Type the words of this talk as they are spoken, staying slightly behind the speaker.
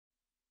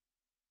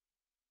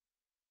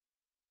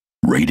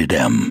Rated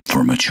M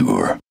for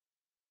mature.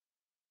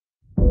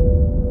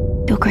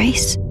 Your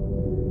Grace?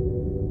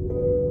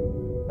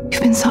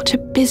 You've been such a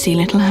busy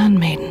little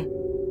handmaiden.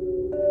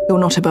 You're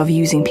not above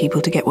using people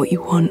to get what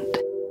you want.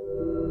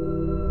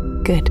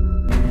 Good.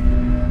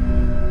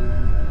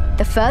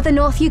 The further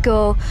north you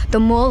go, the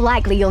more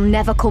likely you'll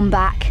never come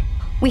back.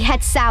 We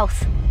head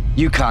south.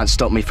 You can't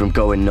stop me from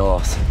going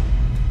north.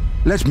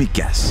 Let me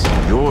guess.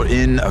 You're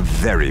in a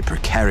very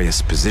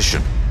precarious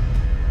position.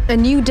 A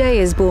new day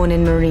is born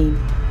in Marine.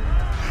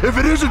 If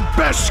it isn't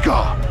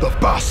Beskar, the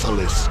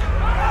Basilisk.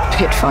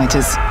 Pit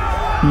fighters.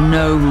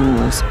 No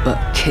rules but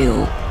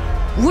kill.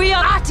 We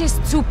are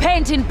artists who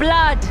paint in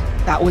blood.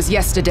 That was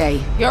yesterday.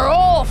 You're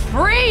all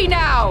free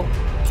now.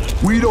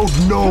 We don't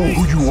know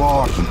who you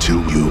are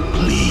until you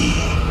bleed.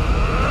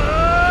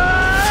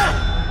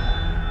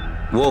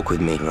 Walk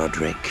with me,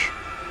 Roderick.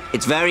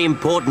 It's very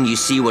important you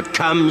see what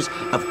comes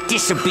of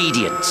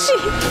disobedience.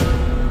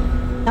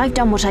 I've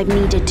done what I've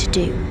needed to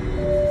do.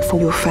 For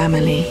your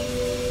family.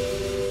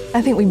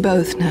 I think we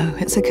both know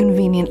it's a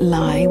convenient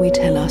lie we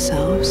tell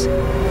ourselves.